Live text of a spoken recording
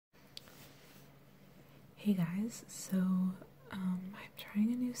Hey guys, I'm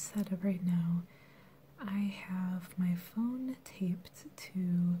trying a new setup right now. I have my phone taped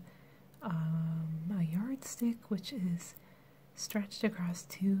to a yardstick, which is stretched across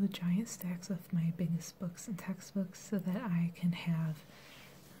two giant stacks of my biggest books and textbooks so that I can have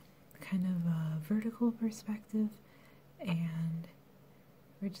kind of a vertical perspective, and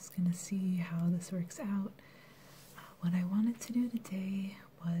we're just gonna see how this works out. What I wanted to do today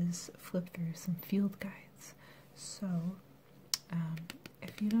was flip through some field guides. So,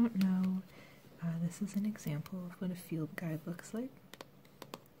 if you don't know, this is an example of what a field guide looks like.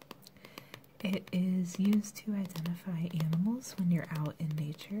 It is used to identify animals when you're out in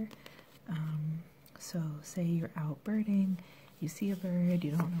nature. So say you're out birding, you see a bird,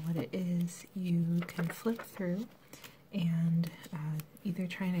 you don't know what it is, you can flip through and either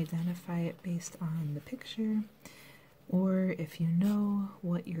try and identify it based on the picture, or if you know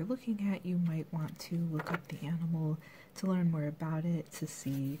what you're looking at, you might want to look up the animal to learn more about it, to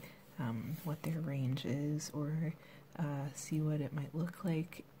see what their range is, or see what it might look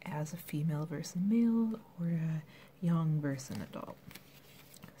like as a female versus a male, or a young versus an adult.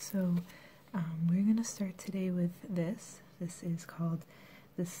 So we're going to start today with this. This is called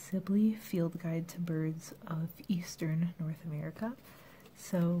the Sibley Field Guide to Birds of Eastern North America.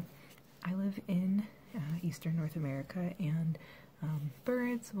 So I live in Eastern North America, and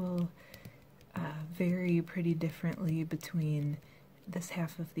birds will vary pretty differently between this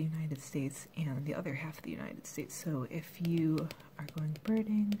half of the United States and the other half of the United States. So if you are going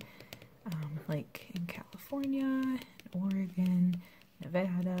birding, like in California, Oregon,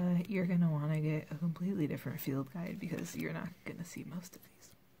 Nevada, you're going to want to get a completely different field guide because you're not going to see most of these.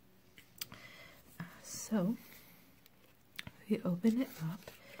 So we open it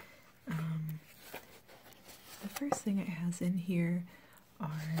up. The first thing it has in here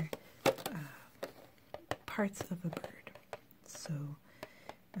are parts of a bird. So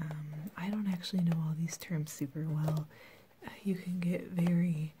I don't actually know all these terms super well. You can get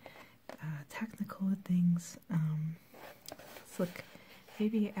very technical with things. Let's look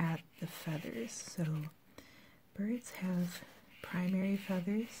maybe at the feathers. So birds have primary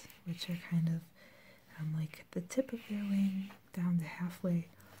feathers, which are kind of like at the tip of their wing down to halfway.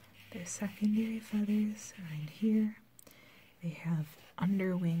 Their secondary feathers are in here. They have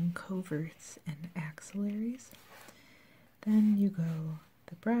underwing coverts and axillaries. Then you go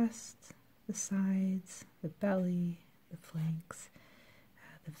the breast, the sides, the belly, the flanks,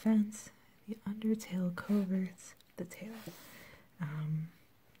 the vents, the undertail coverts, the tail.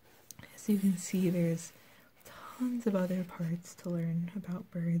 As you can see, there's tons of other parts to learn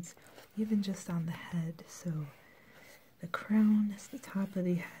about birds, even just on the head. So the crown is the top of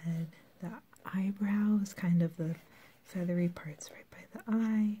the head, the eyebrow is kind of the feathery parts right by the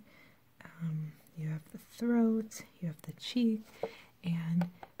eye, you have the throat, you have the cheek, and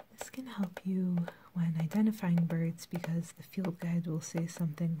this can help you when identifying birds because the field guide will say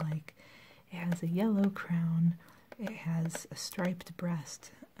something like, it has a yellow crown, it has a striped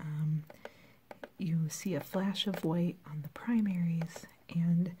breast, you see a flash of white on the primaries,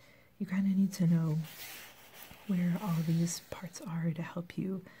 and you kind of need to know where all these parts are to help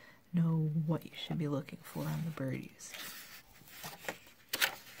you know what you should be looking for on the bird you see.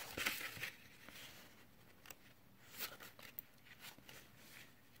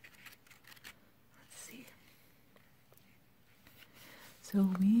 Let's see.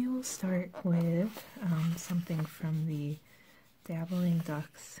 So we will start with something from the dabbling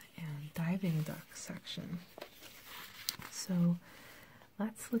ducks and diving ducks section. So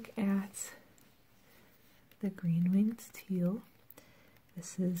let's look at the green-winged teal.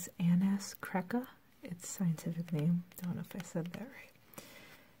 This is Anas creca, its scientific name. Don't know if I said that right.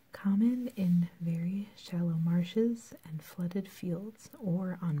 Common in very shallow marshes and flooded fields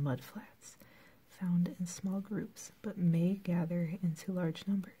or on mudflats. Found in small groups, but may gather into large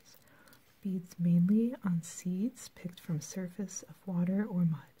numbers. Feeds mainly on seeds picked from surface of water or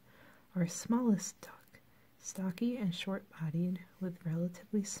mud. Our smallest duck, stocky and short-bodied with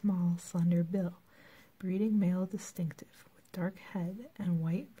relatively small, slender bill. Breeding male distinctive with dark head and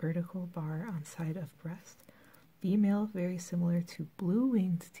white vertical bar on side of breast. Female very similar to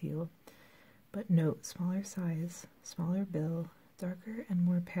blue-winged teal, but note smaller size, smaller bill, darker and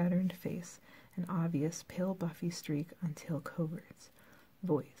more patterned face, and obvious pale buffy streak on tail coverts.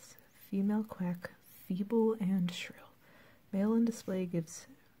 Voice, female quack, feeble and shrill. Male in display gives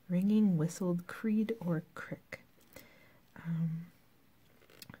ringing whistled creed or crick.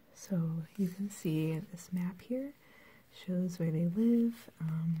 So you can see this map here shows where they live.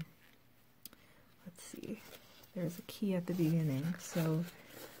 Let's see, there's a key at the beginning. So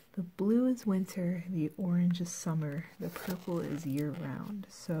The blue is winter, the orange is summer, the purple is year-round.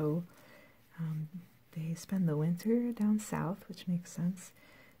 So they spend the winter down south, which makes sense,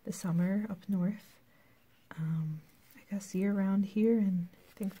 the summer up north, I guess year-round here, and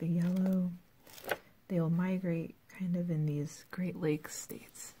I think the yellow, they'll migrate kind of in these Great Lakes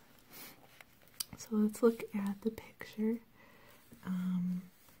states. So let's look at the picture.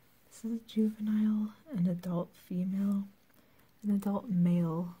 This is a juvenile, an adult female, an adult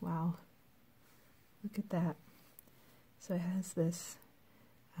male. Wow, look at that. So it has this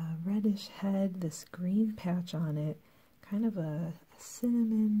reddish head, this green patch on it, kind of a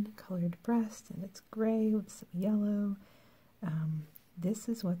cinnamon colored breast, and it's gray with some yellow. This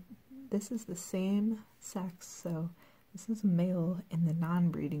is the same sex, so this is a male in the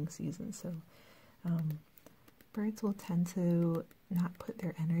non-breeding season. So birds will tend to not put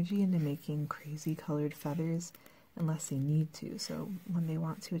their energy into making crazy colored feathers unless they need to. So when they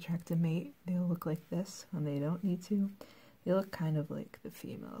want to attract a mate, they'll look like this. When they don't need to, they look kind of like the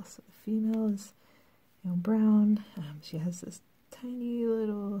female. So the female is, brown. She has this tiny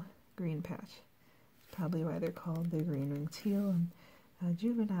little green patch. Probably why they're called the green-winged teal. And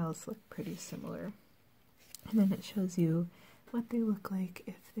juveniles look pretty similar. And then it shows you what they look like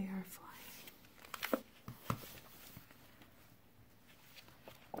if they are flying.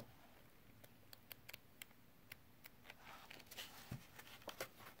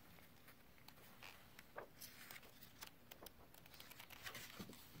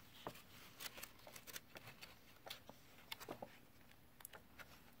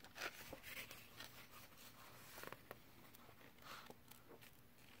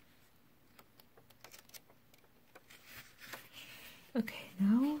 Okay,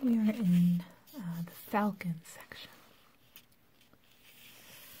 now we are in the falcon section.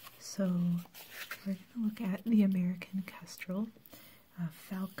 So we're going to look at the American kestrel,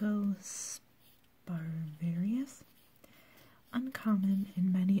 Falco sparvarius. Uncommon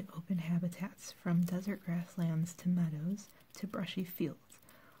in many open habitats, from desert grasslands to meadows to brushy fields,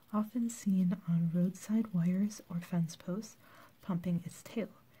 often seen on roadside wires or fence posts, pumping its tail.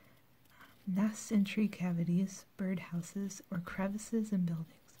 Nests in tree cavities, birdhouses, or crevices in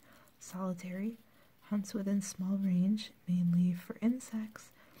buildings. Solitary, hunts within small range, mainly for insects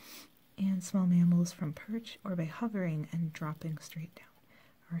and small mammals from perch or by hovering and dropping straight down.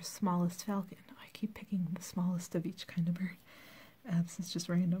 Our smallest falcon. I keep picking the smallest of each kind of bird. This is just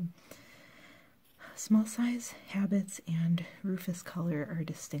random. Small size, habits, and rufous color are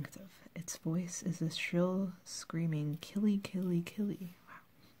distinctive. Its voice is a shrill, screaming killy, killy, killy.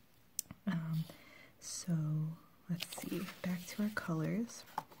 So let's see, back to our colors.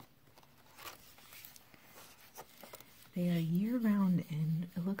 They are year-round in,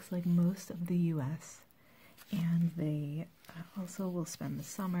 it looks like, most of the US, and they also will spend the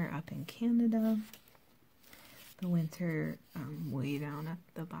summer up in Canada, the winter way down at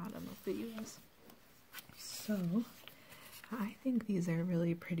the bottom of the US. So I think these are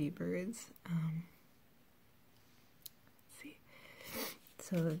really pretty birds.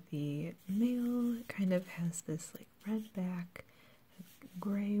 So the male kind of has this like red back,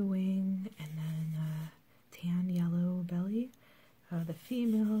 gray wing, and then a tan yellow belly. The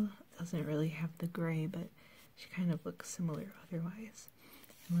female doesn't really have the gray, but she kind of looks similar otherwise.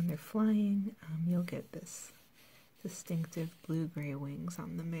 And when they're flying, you'll get this distinctive blue-gray wings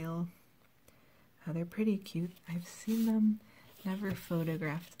on the male. They're pretty cute. I've seen them, never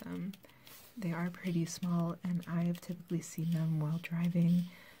photographed them. They are pretty small, and I have typically seen them while driving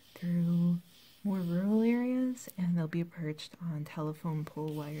through more rural areas, and they'll be perched on telephone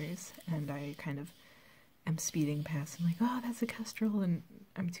pole wires, and I kind of am speeding past and like, oh, that's a kestrel, and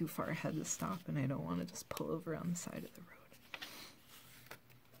I'm too far ahead to stop, and I don't want to just pull over on the side of the road.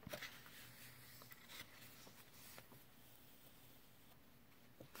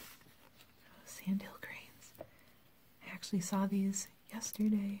 Oh, sandhill cranes. I actually saw these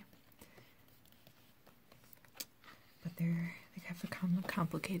yesterday. But they have a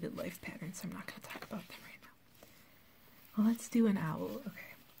complicated life pattern, so I'm not going to talk about them right now. Well, let's do an owl.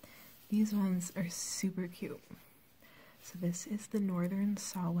 Okay, these ones are super cute. So this is the northern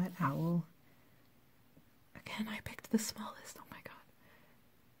saw-whet owl. Again, I picked the smallest. Oh my god.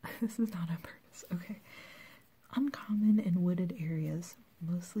 This is not on purpose. Okay. Uncommon in wooded areas,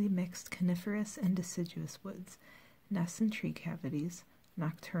 mostly mixed coniferous and deciduous woods. Nests in tree cavities,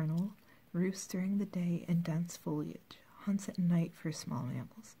 nocturnal, roosts during the day in dense foliage, hunts at night for small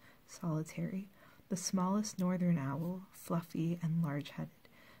mammals, solitary, the smallest northern owl, fluffy and large-headed.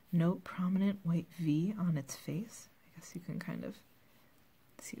 Note prominent white V on its face. I guess you can kind of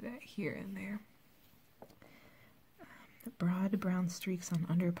see that here and there. broad brown streaks on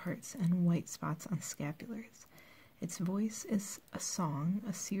underparts and white spots on scapulars. Its voice is a song,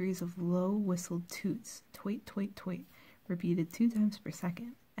 a series of low whistled toots, toit, toit, toit, repeated 2 times per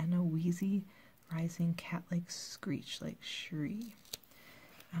second, and a wheezy, rising cat-like screech like shri.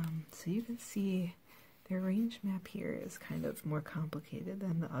 So you can see their range map here is kind of more complicated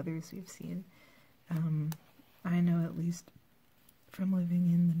than the others we've seen. I know, at least from living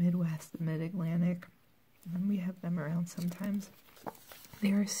in the Midwest, the Mid-Atlantic, and we have them around sometimes.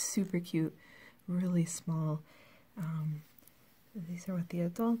 They are super cute, really small. These are what the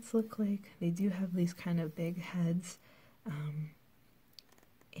adults look like. They do have these kind of big heads,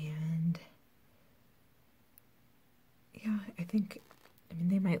 and yeah, I mean,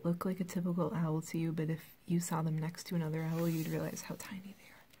 they might look like a typical owl to you, but if you saw them next to another owl, you'd realize how tiny they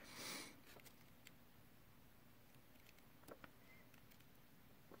are.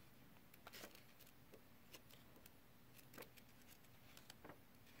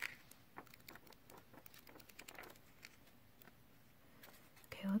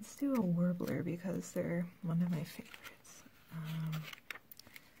 Okay, let's do a warbler because they're one of my favorites.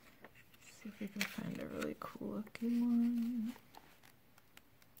 Let's see if we can find a really cool looking one.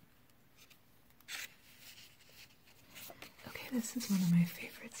 Okay, this is one of my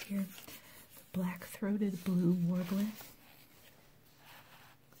favorites here. The black-throated blue warbler.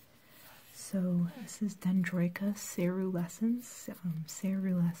 So this is Dendroica cerulescens.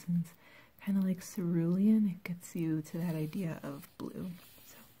 Cerulescens, kind of like cerulean. It gets you to that idea of blue.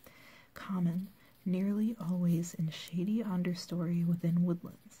 Common, nearly always in shady understory within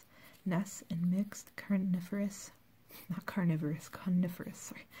woodlands. Nests in mixed coniferous,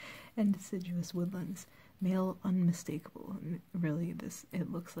 and deciduous woodlands. Male unmistakable. Really,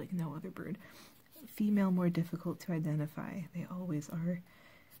 it looks like no other bird. Female more difficult to identify. They always are.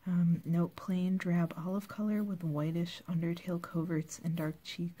 Note plain drab olive color with whitish undertail coverts and dark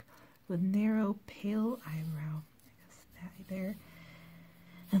cheek, with narrow pale eyebrow. I guess that there.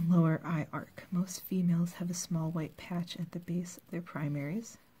 And lower eye arc. Most females have a small white patch at the base of their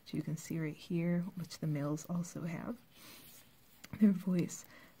primaries, which you can see right here, which the males also have. Their voice,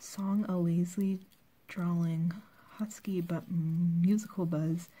 song a lazily drawling, husky but musical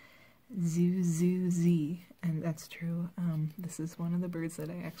buzz, zoo zoo zee, and that's true. This is one of the birds that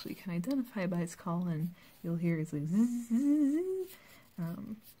I actually can identify by its call, and you'll hear it's like zzz, zzz, zzz.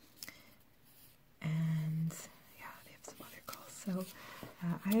 And yeah, they have some other calls. So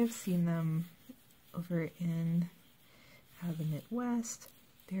I have seen them over in the Midwest.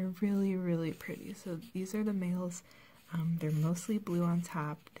 They're really, really pretty. So these are the males. They're mostly blue on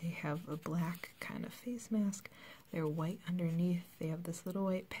top. They have a black kind of face mask. They're white underneath. They have this little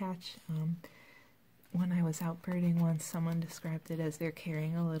white patch. When I was out birding once, someone described it as they're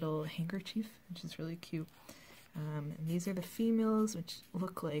carrying a little handkerchief, which is really cute. And these are the females, which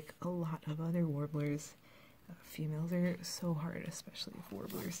look like a lot of other warblers. Females are so hard, especially for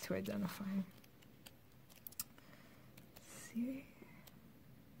warblers, to identify. Let's see.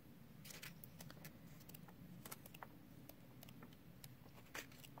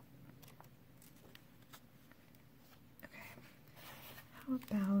 Okay. How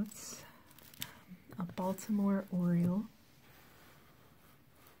about a Baltimore oriole?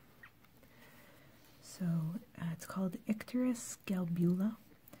 So it's called Icterus galbula.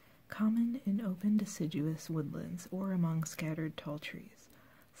 Common in open deciduous woodlands or among scattered tall trees,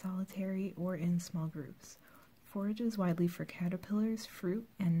 solitary or in small groups. Forages widely for caterpillars, fruit,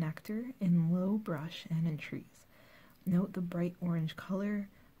 and nectar in low brush and in trees. Note the bright orange color,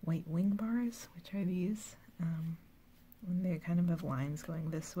 white wing bars, which are these, when they kind of have lines going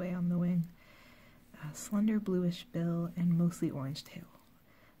this way on the wing. Slender bluish bill and mostly orange tail.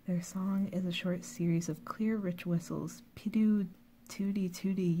 Their song is a short series of clear, rich whistles, pidoo, tootie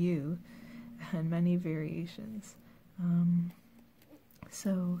tootie you, and many variations.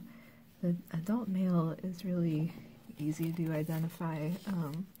 So the adult male is really easy to identify.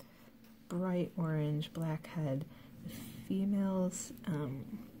 Bright orange, black head. The females,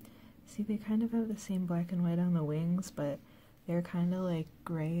 see, they kind of have the same black and white on the wings, but they're kind of like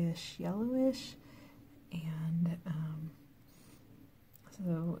grayish, yellowish, and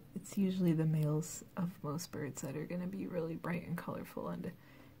so it's usually the males of most birds that are going to be really bright and colorful, and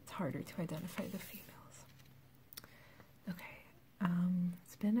it's harder to identify the females. Okay,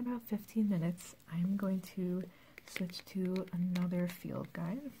 it's been about 15 minutes. I'm going to switch to another field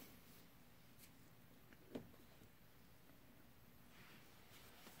guide.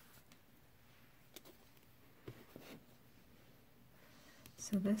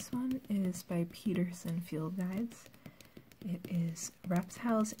 So this one is by Peterson Field Guides. It is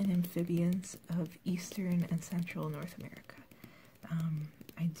Reptiles and Amphibians of Eastern and Central North America.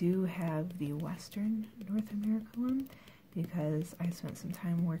 I do have the Western North America one because I spent some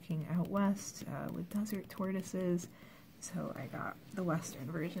time working out west with desert tortoises, so I got the Western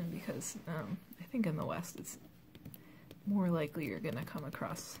version because I think in the West it's more likely you're going to come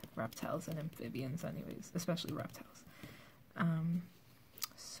across reptiles and amphibians anyways, especially reptiles.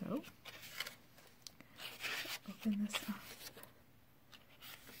 So, open this up.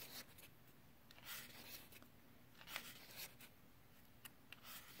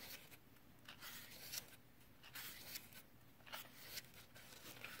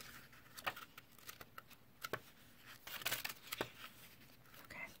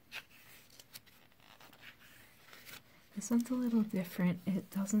 This one's a little different.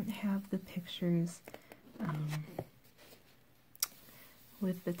 It doesn't have the pictures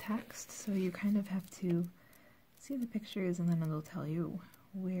with the text, so you kind of have to see the pictures and then it'll tell you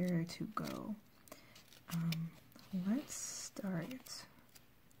where to go. Let's start.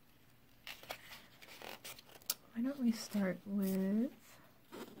 Why don't we start with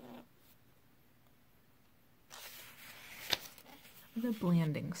the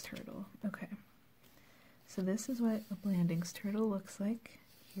Blandings turtle? Okay. So this is what a Blandings turtle looks like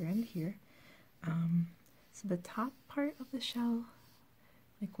here and here. So the top part of the shell,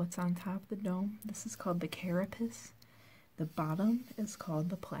 like what's on top of the dome, this is called the carapace. The bottom is called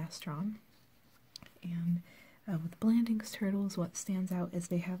the plastron. And with Blandings turtles, what stands out is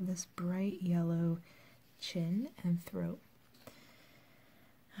they have this bright yellow chin and throat.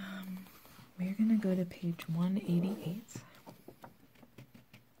 We're going to go to page 188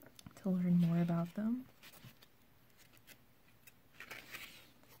 to learn more about them.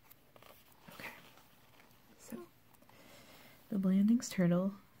 The Blandings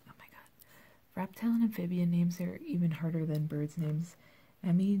turtle, oh my god, reptile and amphibian names are even harder than birds' names.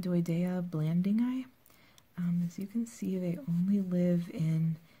 Emidoidea blandingi. As you can see, they only live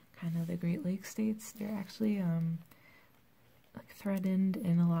in kind of the Great Lakes states. They're actually like threatened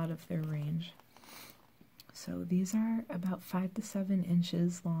in a lot of their range. So these are about 5 to 7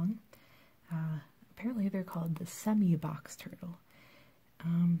 inches long. Apparently they're called the semi-box turtle.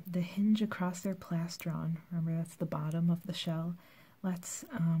 The hinge across their plastron, remember that's the bottom of the shell, lets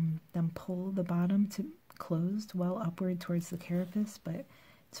them pull the bottom to closed well upward towards the carapace, but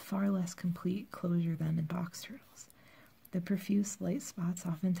it's far less complete closure than in box turtles. The profuse light spots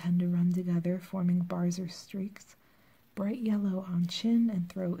often tend to run together, forming bars or streaks. Bright yellow on chin and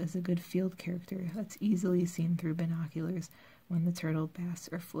throat is a good field character that's easily seen through binoculars when the turtle basks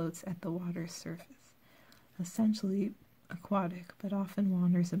or floats at the water's surface. Essentially aquatic, but often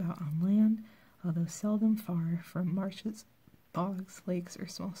wanders about on land, although seldom far from marshes, bogs, lakes, or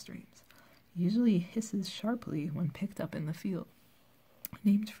small streams. Usually hisses sharply when picked up in the field.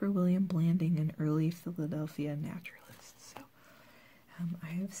 Named for William Blanding, an early Philadelphia naturalist. So, I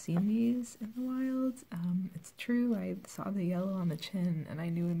have seen these in the wild. It's true, I saw the yellow on the chin, and I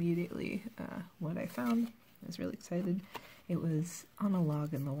knew immediately what I found. I was really excited. It was on a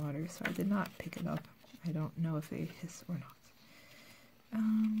log in the water, so I did not pick it up. I don't know if they hiss or not.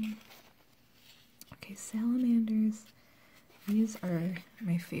 Okay, salamanders. These are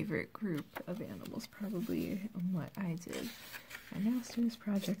my favorite group of animals, probably what I did my master's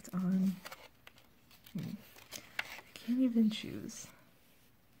project on. I can't even choose.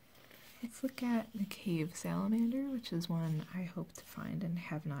 Let's look at the cave salamander, which is one I hope to find and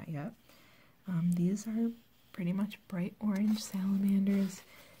have not yet. These are pretty much bright orange salamanders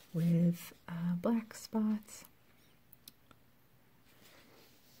with black spots.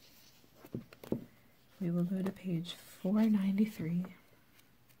 We will go to page 493.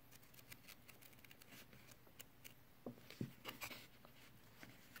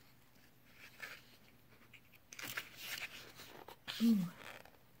 Ooh.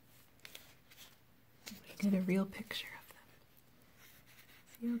 We get a real picture of them.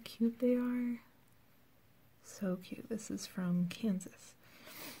 See how cute they are? So cute. This is from Kansas.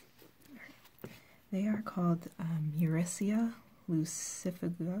 They are called Eurycia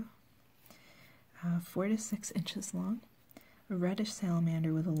lucifuga, 4 to 6 inches long, a reddish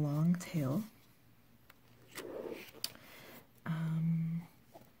salamander with a long tail.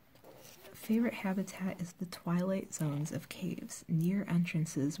 Favorite habitat is the twilight zones of caves, near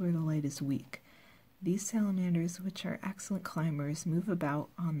entrances where the light is weak. These salamanders, which are excellent climbers, move about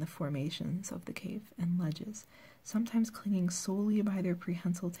on the formations of the cave and ledges, sometimes clinging solely by their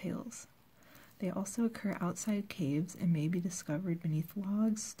prehensile tails. They also occur outside caves and may be discovered beneath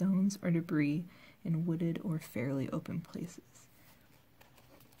logs, stones, or debris in wooded or fairly open places.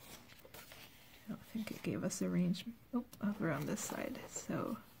 don't think it gave us a range. Oh, over on this side.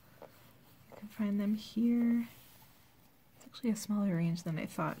 So you can find them here. It's actually a smaller range than I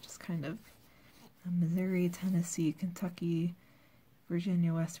thought, just kind of Missouri, Tennessee, Kentucky,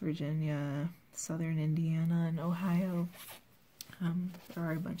 Virginia, West Virginia, southern Indiana, and Ohio. There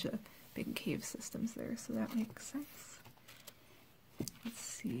are a bunch of big cave systems there, so that makes sense. Let's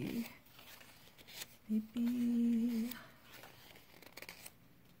see. Maybe...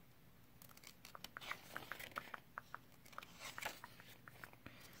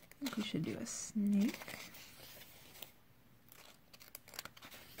 I think we should do a snake.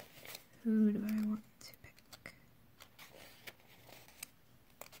 Who do I want to pick?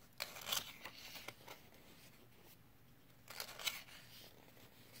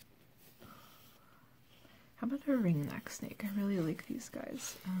 How about a ringneck snake? I really like these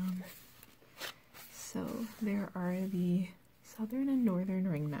guys. So there are the southern and northern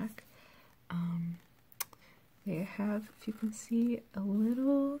ringneck. They have, if you can see, a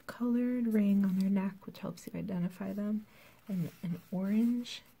little colored ring on their neck, which helps you identify them, and an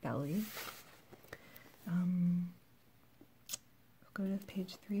orange belly. I'll go to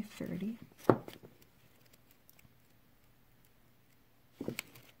page 330. Okay.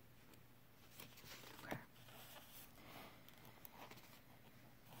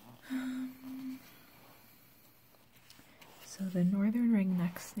 So the northern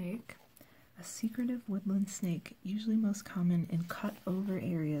ringneck snake, a secretive woodland snake, usually most common in cut-over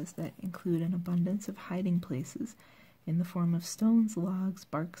areas that include an abundance of hiding places in the form of stones, logs,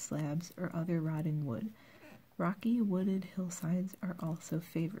 bark slabs, or other rotting wood. Rocky, wooded hillsides are also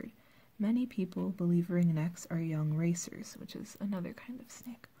favored. Many people believe ringnecks are young racers, which is another kind of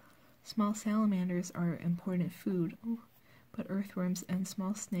snake. Small salamanders are important food, but earthworms and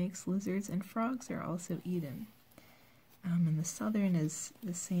small snakes, lizards, and frogs are also eaten. And the southern is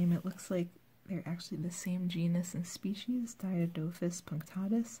the same. It looks like they're actually the same genus and species, Diodophis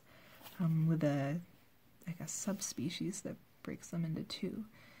punctatus, with a, like a subspecies that breaks them into two.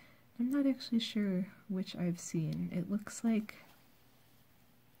 I'm not actually sure which I've seen. It looks like,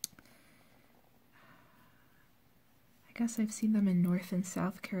 I guess I've seen them in North and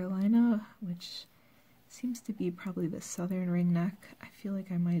South Carolina, which seems to be probably the southern ringneck. I feel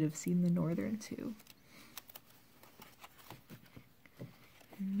like I might have seen the northern too.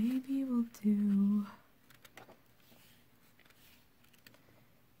 Maybe we'll do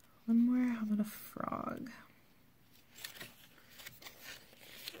one more. How about a frog?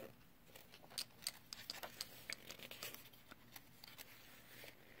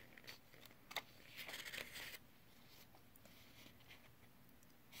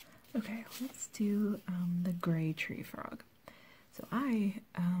 Okay, let's do the gray tree frog. So I,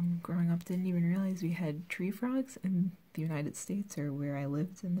 growing up, didn't even realize we had tree frogs in the United States, or where I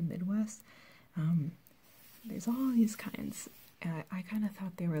lived in the Midwest. There's all these kinds. I kind of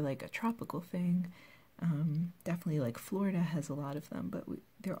thought they were like a tropical thing. Definitely like Florida has a lot of them, but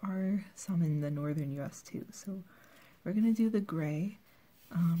there are some in the northern US too. So we're going to do the gray.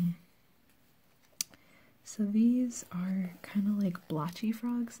 So these are kind of like blotchy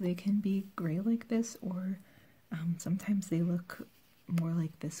frogs. They can be gray like this, or sometimes they look more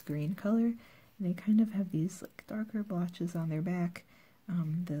like this green color. They kind of have these like darker blotches on their back,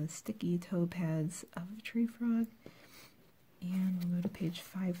 the sticky toe pads of a tree frog. And we'll go to page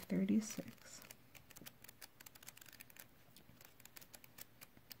 536.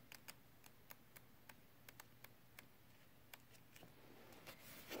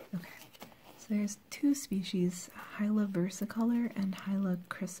 Okay, so there's two species, Hyla versicolor and Hyla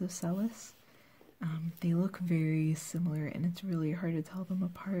chrysocellus. They look very similar, and it's really hard to tell them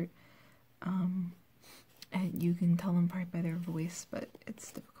apart. And you can tell them apart by their voice, but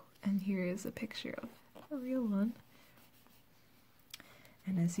it's difficult. And here is a picture of a real one.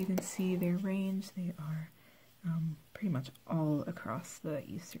 And as you can see, their range, they are pretty much all across the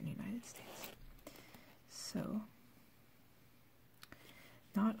eastern United States. So,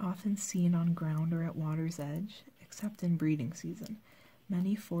 not often seen on ground or at water's edge, except in breeding season.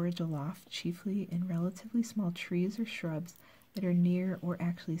 Many forage aloft, chiefly in relatively small trees or shrubs that are near or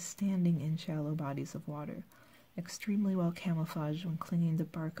actually standing in shallow bodies of water. Extremely well camouflaged when clinging to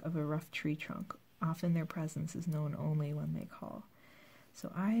bark of a rough tree trunk. Often their presence is known only when they call.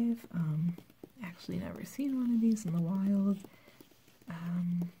 So I've actually never seen one of these in the wild.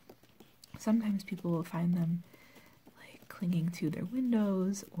 Sometimes people will find them like clinging to their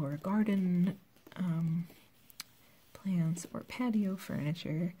windows or garden plants or patio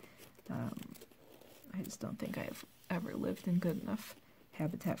furniture. I just don't think I've ever lived in good enough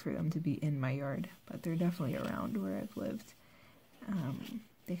habitat for them to be in my yard, but they're definitely around where I've lived.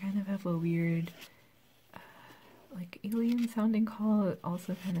 They kind of have a weird, like alien sounding call. It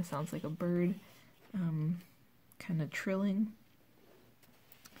also kind of sounds like a bird, kind of trilling.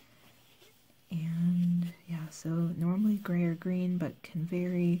 And yeah, so normally gray or green, but can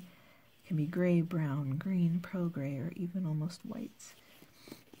vary. Can be gray, brown, green, pearl gray, or even almost white.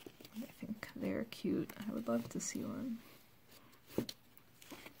 I think they're cute. I would love to see one.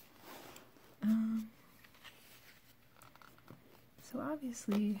 So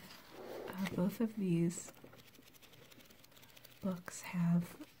obviously, both of these books have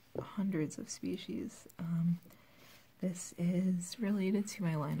hundreds of species. This is related to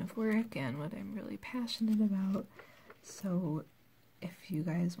my line of work and what I'm really passionate about. So if you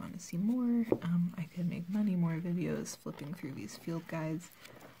guys want to see more, I could make many more videos flipping through these field guides.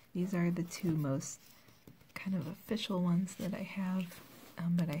 These are the two most kind of official ones that I have,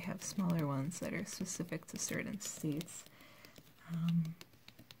 but I have smaller ones that are specific to certain states.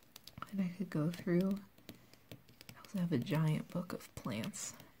 And I could go through. I also have a giant book of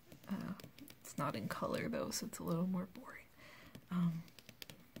plants. It's not in color though, so it's a little more boring.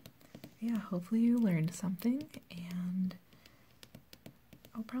 Yeah, hopefully you learned something, and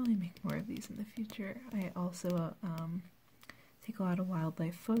I'll probably make more of these in the future. I also take a lot of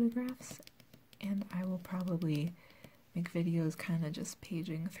wildlife photographs, and I will probably make videos kind of just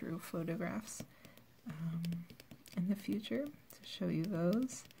paging through photographs in the future to show you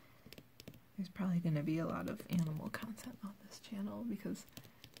those. There's probably going to be a lot of animal content on this channel because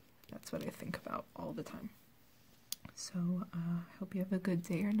that's what I think about all the time. So I hope you have a good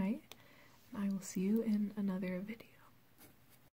day or night, and I will see you in another video.